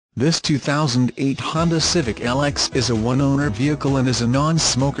This 2008 Honda Civic LX is a one-owner vehicle and is a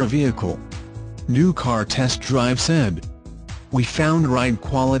non-smoker vehicle. New car test drive said. We found ride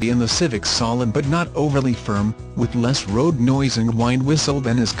quality in the Civic solid but not overly firm, with less road noise and wind whistle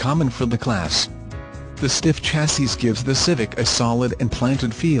than is common for the class. The stiff chassis gives the Civic a solid and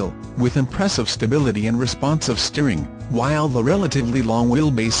planted feel, with impressive stability and responsive steering, while the relatively long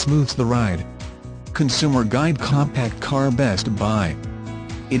wheelbase smooths the ride. Consumer Guide Compact Car Best Buy.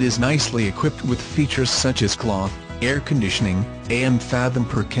 It is nicely equipped with features such as cloth, air conditioning, AM Fathom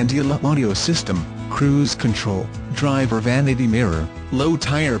per Candela audio system, cruise control, driver vanity mirror, low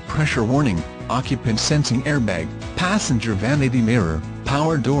tire pressure warning, occupant sensing airbag, passenger vanity mirror,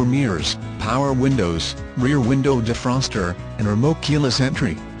 power door mirrors, power windows, rear window defroster, and remote keyless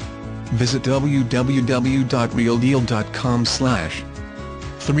entry. Visit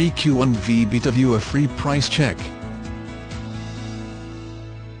www.realdeal.com/3Q1VB to view a free price check.